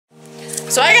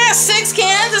So I got 6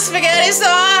 cans of spaghetti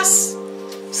sauce.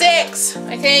 6,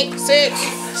 I think, 6.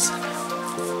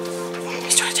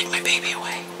 He's trying to take my baby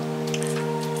away.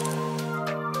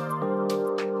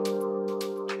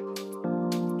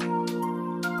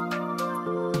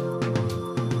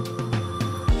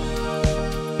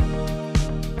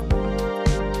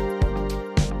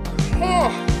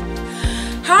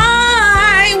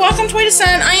 Hi, welcome to Way to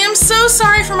Sun. I am so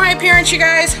sorry for my appearance, you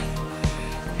guys.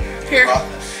 Here,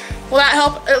 will that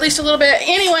help at least a little bit?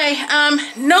 Anyway,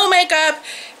 no makeup.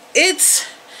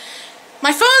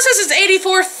 My phone says it's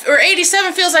 84 or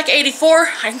 87, feels like 84.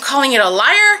 I'm calling it a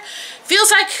liar.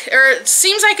 Feels like, or it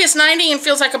seems like it's 90 and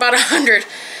feels like about 100.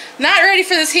 Not ready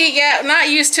for this heat yet, not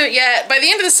used to it yet. By the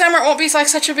end of the summer, it won't be like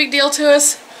such a big deal to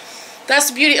us. That's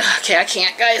the beauty. Okay, I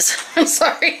can't, guys. I'm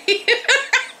sorry.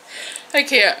 I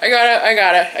can't.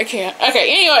 I can't.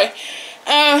 Okay, anyway.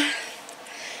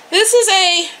 This is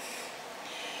a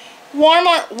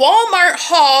Walmart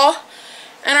haul.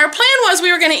 And our plan was we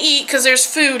were going to eat, because there's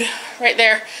food right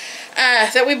there,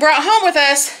 that we brought home with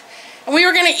us. And we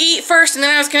were going to eat first, and then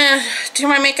I was going to do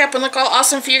my makeup and look all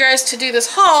awesome for you guys to do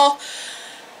this haul.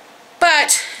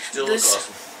 But still look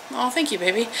awesome. Oh, thank you,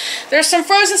 baby. There's some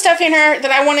frozen stuff in here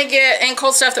that I want to get, and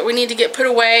cold stuff that we need to get put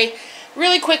away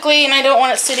really quickly, and I don't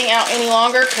want it sitting out any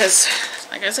longer because,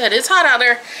 like I said, it's hot out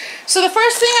there. So the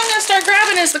first thing I'm going to start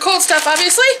grabbing is the cold stuff,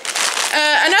 obviously.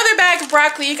 Another bag of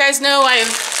broccoli. You guys know I've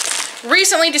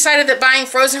recently decided that buying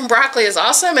frozen broccoli is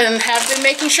awesome and have been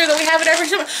making sure that we have it every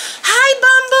time. Hi,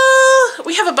 Bumble!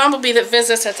 We have a bumblebee that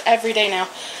visits us every day now.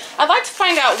 I'd like to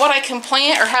find out what I can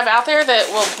plant or have out there that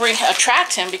will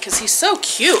attract him because he's so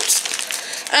cute.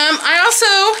 I also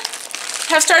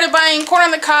have started buying corn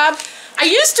on the cob. I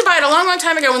used to buy it a long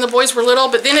time ago when the boys were little,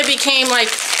 but then it became like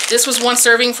this was one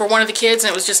serving for one of the kids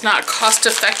and it was just not cost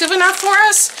effective enough for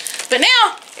us. But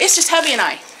now it's just hubby and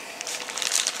I.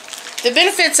 The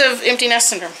benefits of empty nest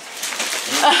syndrome.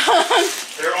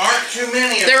 There aren't too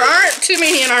many. There aren't too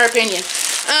many in our opinion.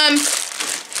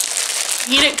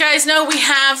 You guys know we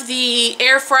have the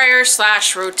air fryer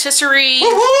 / rotisserie,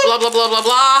 blah, blah, blah, blah,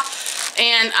 blah.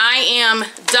 And I am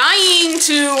dying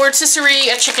to rotisserie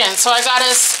a chicken. So I got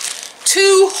us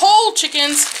 2 whole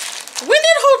chickens. When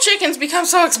did whole chickens become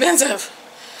so expensive?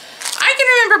 I can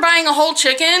remember buying a whole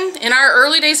chicken in our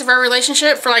early days of our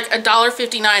relationship for like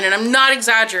 $1.59, and I'm not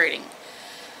exaggerating.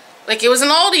 Like, it was an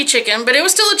Aldi chicken, but it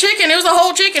was still a chicken. It was a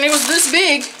whole chicken. It was this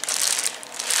big.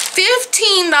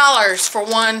 $15 for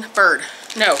one bird.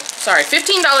 No, sorry,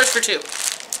 $15 for 2.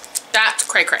 That's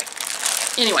cray-cray.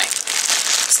 Anyway,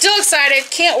 still excited.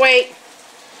 Can't wait.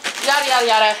 Yada, yada,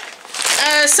 yada.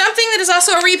 Something that is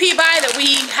also a repeat buy that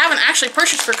we haven't actually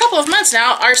purchased for a couple of months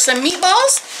now are some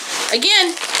meatballs.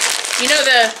 Again, you know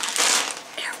the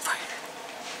air fryer.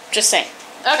 Just saying.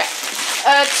 Okay.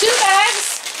 2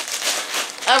 bags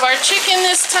of our chicken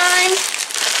this time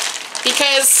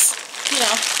because, you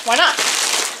know, why not?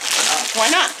 Why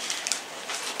not?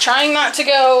 Trying not to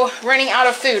go running out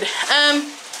of food.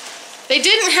 They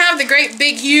didn't have the great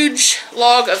big huge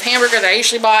log of hamburger that I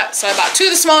usually bought, so I bought 2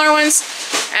 of the smaller ones.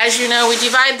 As you know, we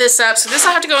divide this up, so this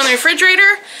will have to go in the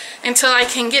refrigerator until I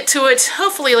can get to it,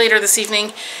 hopefully later this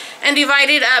evening, and divide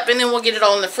it up, and then we'll get it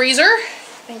all in the freezer.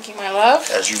 Thank you, my love.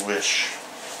 As you wish.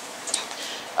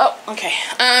 Oh, okay.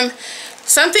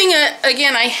 Something,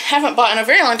 again, I haven't bought in a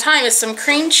very long time is some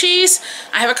cream cheese.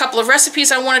 I have a couple of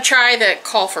recipes I want to try that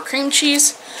call for cream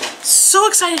cheese. So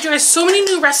excited, you guys. So many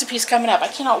new recipes coming up. I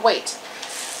cannot wait.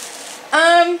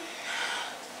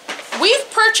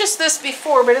 We've purchased this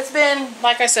before, but it's been,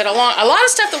 like I said, a lot of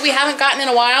stuff that we haven't gotten in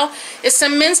a while is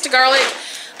some minced garlic.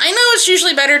 I know it's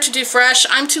usually better to do fresh.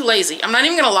 I'm too lazy. I'm not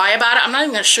even going to lie about it. I'm not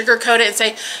even going to sugarcoat it and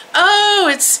say, oh,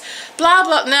 it's blah,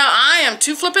 blah. No, I am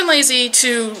too flippin' lazy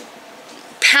to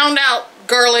pound out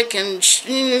garlic and press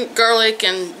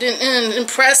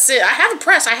it. I have a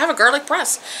press. I have a garlic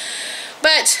press.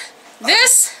 But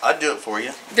this... I'd do it for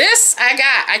you. This I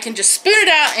got. I can just spoon it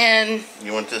out and...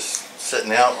 You want this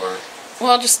sitting out or...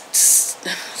 Well, just...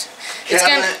 It's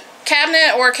gonna,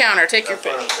 cabinet or counter. Take your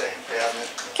pick. That's what I'm saying.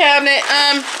 Cabinet.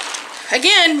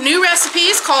 Again, new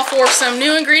recipes call for some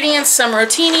new ingredients, some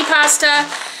rotini pasta.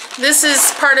 This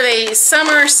is part of a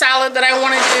summer salad that I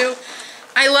want to do.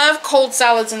 I love cold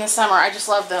salads in the summer. I just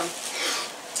love them.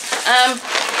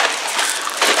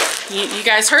 You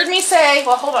guys heard me say,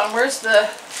 well, hold on, where's the,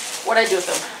 what I do with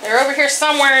them? They're over here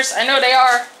somewheres. I know they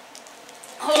are.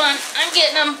 Hold on, I'm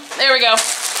getting them. There we go.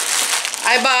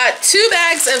 I bought 2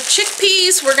 bags of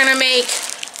chickpeas. We're gonna make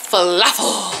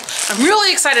falafel. I'm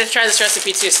really excited to try this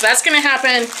recipe too. So that's gonna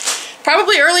happen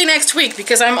probably early next week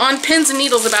because I'm on pins and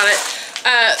needles about it.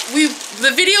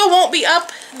 The video won't be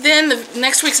up then. The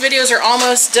next week's videos are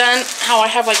almost done. I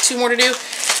have like 2 more to do.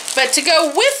 But to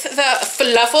go with the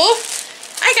fluffle,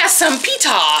 I got some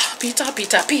pita. Pita.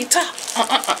 Pita.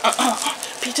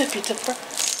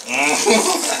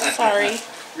 Sorry.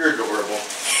 You're adorable.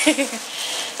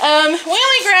 We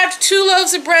only grabbed 2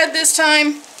 loaves of bread this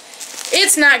time.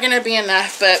 It's not going to be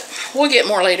enough, but we'll get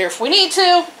more later if we need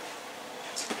to.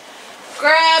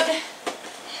 Grabbed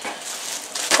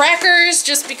crackers,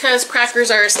 just because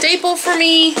crackers are a staple for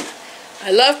me.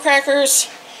 I love crackers.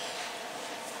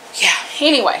 Yeah,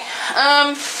 anyway.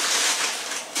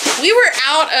 We were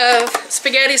out of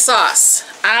spaghetti sauce.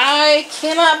 I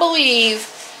cannot believe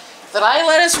that I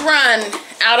let us run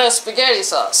out of spaghetti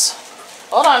sauce.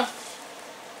 Hold on.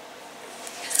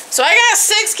 So I got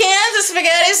 6 cans of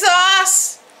spaghetti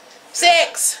sauce.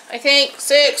 6, I think.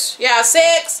 6. Yeah,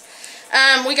 6.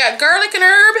 We got garlic and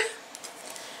herb.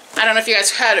 I don't know if you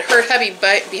guys heard hubby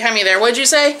behind me there. What'd you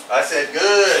say? I said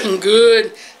good.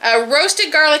 Good.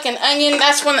 Roasted garlic and onion.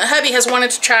 That's one that hubby has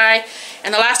wanted to try.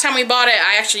 And the last time we bought it,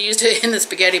 I actually used it in the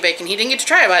spaghetti bacon. He didn't get to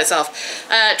try it by himself.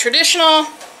 Traditional.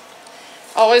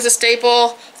 Always a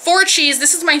staple. 4 cheese.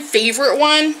 This is my favorite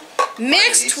one.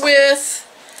 Mixed with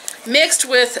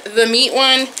the meat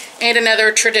one and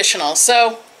another traditional.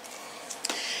 So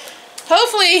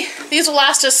hopefully these will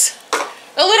last us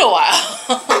a little while.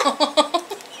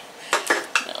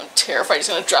 I'm terrified he's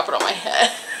going to drop it on my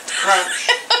head.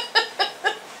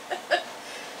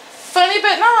 Funny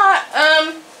but not.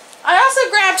 I also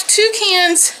grabbed 2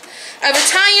 cans of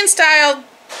Italian style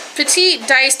petite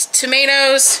diced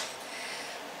tomatoes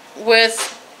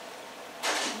with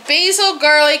basil,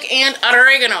 garlic, and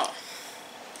oregano.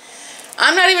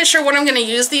 I'm not even sure what I'm going to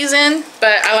use these in,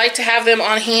 but I like to have them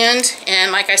on hand.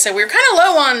 And like I said, we were kind of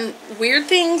low on weird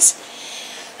things.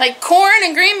 Like corn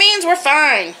and green beans were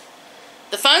fine.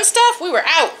 The fun stuff, we were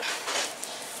out.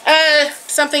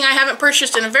 Something I haven't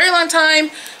purchased in a very long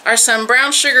time are some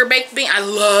brown sugar baked beans. I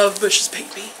love Bush's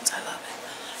baked beans. I love it.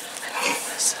 I love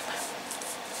this.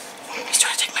 He's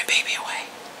trying to take my baby away.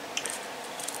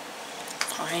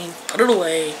 Fine, put it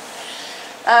away.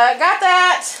 Got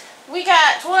that. We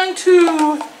got 1,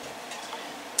 2,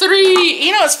 3.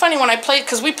 You know, it's funny when I played,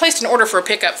 because we placed an order for a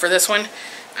pickup for this one.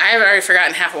 I have already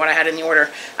forgotten half of what I had in the order.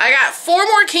 I got 4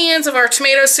 more cans of our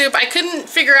tomato soup. I couldn't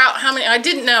figure out how many. I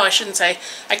didn't know, I shouldn't say.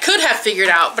 I could have figured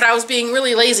out, but I was being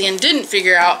really lazy and didn't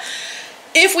figure out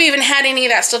if we even had any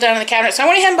of that still down in the cabinet. So I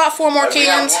went ahead and bought 4 more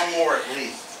cans. We have 1 more at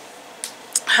least.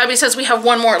 Hubby says we have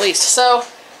 1 more at least. So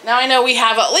now I know we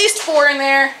have at least 4 in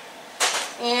there.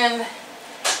 And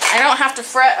I don't have to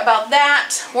fret about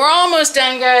that. We're almost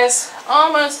done, guys.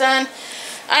 Almost done.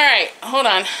 Alright, hold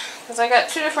on. Because I got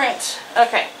 2 different...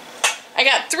 Okay. I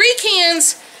got 3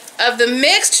 cans of the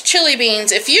mixed chili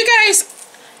beans. If you guys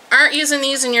aren't using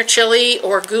these in your chili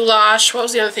or goulash... What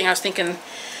was the other thing I was thinking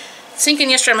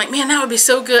yesterday? I'm like, man, that would be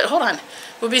so good. Hold on.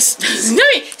 Would be... It's not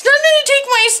going to take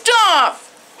my stuff.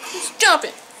 Stop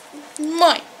it.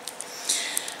 Mine.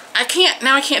 I can't...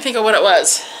 Now I can't think of what it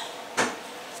was.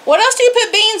 What else do you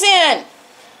put beans in?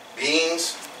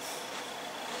 Beans.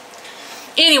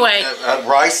 Anyway.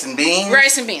 Rice and beans?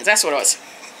 Rice and beans. That's what it was.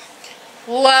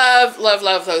 Love, love,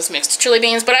 love those mixed chili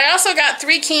beans. But I also got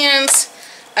 3 cans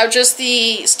of just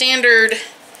the standard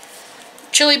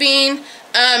chili bean.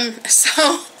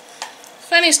 So,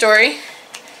 funny story.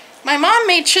 My mom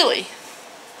made chili.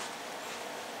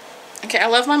 Okay, I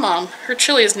love my mom. Her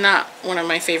chili is not one of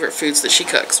my favorite foods that she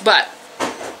cooks. But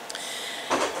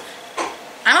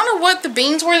I don't know what the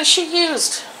beans were that she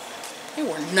used. They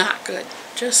were not good.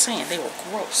 Just saying, they were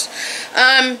gross.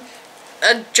 A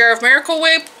jar of Miracle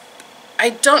Whip. I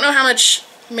don't know how much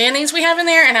mayonnaise we have in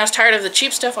there, and I was tired of the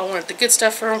cheap stuff. I wanted the good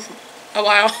stuff for a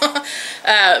while.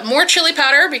 More chili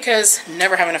powder, because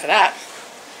never have enough of that.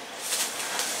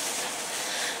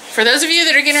 For those of you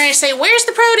that are getting ready to say, where's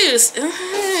the produce?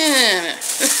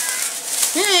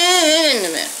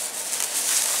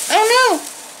 Oh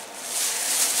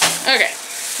no. Okay,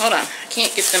 hold on. I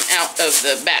can't get them out of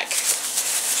the bag.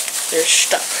 They're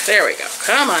stuck. There we go.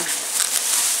 Come on.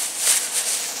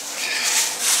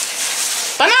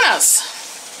 Bananas.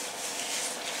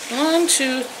 1,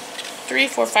 2, 3,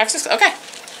 4, 5, 6. Okay.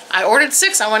 I ordered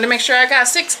 6. I wanted to make sure I got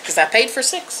 6 because I paid for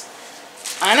 6.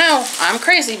 I know. I'm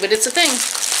crazy, but it's a thing.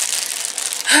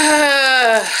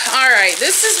 Alright.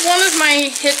 This is one of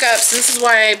my hiccups. This is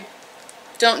why I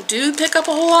don't do pickup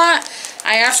a whole lot.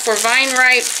 I asked for vine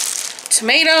ripe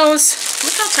tomatoes.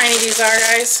 Look how tiny these are,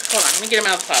 guys. Hold on, let me get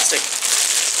them out of the plastic.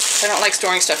 I don't like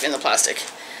storing stuff in the plastic.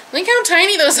 Look how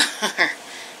tiny those are.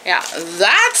 Yeah,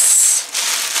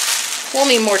 that's... We'll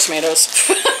need more tomatoes.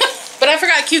 But I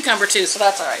forgot cucumber too, so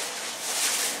that's alright.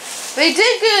 They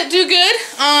did do good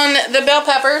on the bell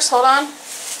peppers. Hold on.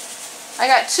 I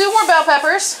got 2 more bell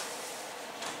peppers.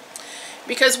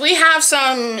 Because we have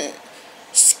some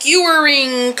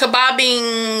skewering,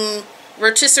 kebabbing,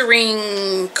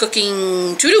 rotisserie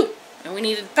cooking to do. And we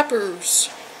needed peppers.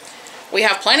 We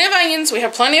have plenty of onions. We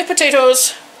have plenty of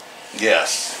potatoes.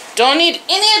 Yes. Don't need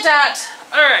any of that.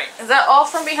 Alright, is that all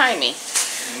from behind me?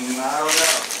 I don't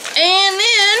know. And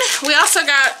then we also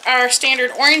got our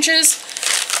standard oranges.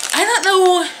 I don't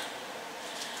know.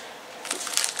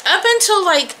 Up until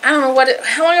like, I don't know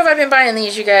how long have I been buying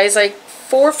these, you guys? Like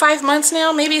 4 or 5 months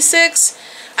now, maybe 6.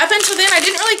 Up until then, I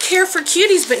didn't really care for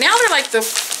cuties, but now they're like the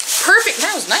perfect,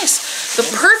 that was nice, the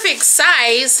perfect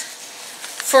size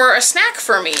for a snack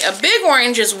for me. A big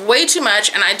orange is way too much,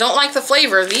 and I don't like the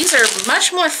flavor. These are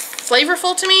much more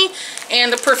flavorful to me,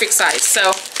 and the perfect size.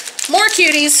 So, more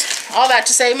cuties. All that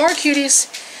to say, more cuties.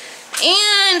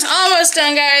 And almost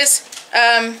done, guys.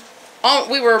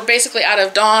 We were basically out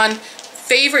of Dawn.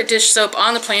 Favorite dish soap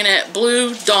on the planet,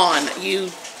 Blue Dawn.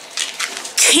 You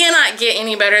cannot get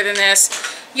any better than this.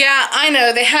 Yeah, I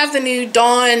know, they have the new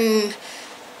Dawn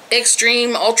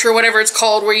Extreme Ultra, whatever it's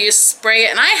called, where you spray it,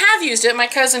 and I have used it. My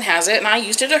cousin has it, and I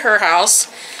used it at her house.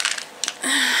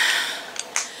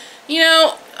 You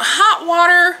know, hot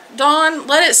water, Dawn,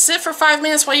 let it sit for 5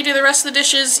 minutes while you do the rest of the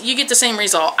dishes, you get the same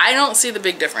result. I don't see the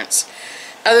big difference,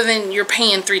 other than you're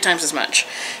paying 3 times as much.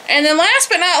 And then last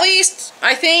but not least,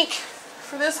 I think,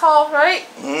 for this haul, right?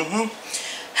 Mm-hmm.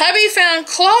 Hubby found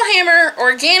Claw Hammer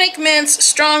Organic Mints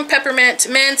Strong Peppermint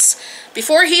Mints.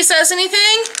 Before he says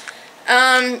anything,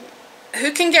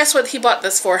 who can guess what he bought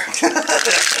this for?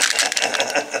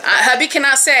 Hubby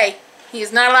cannot say. He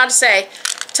is not allowed to say.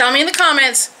 Tell me in the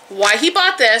comments why he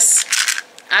bought this.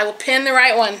 I will pin the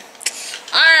right one.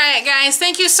 Alright guys,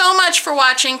 thank you so much for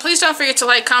watching. Please don't forget to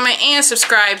like, comment, and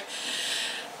subscribe.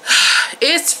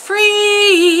 It's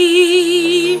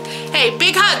free. Hey,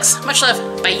 big hugs. Much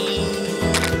love. Bye.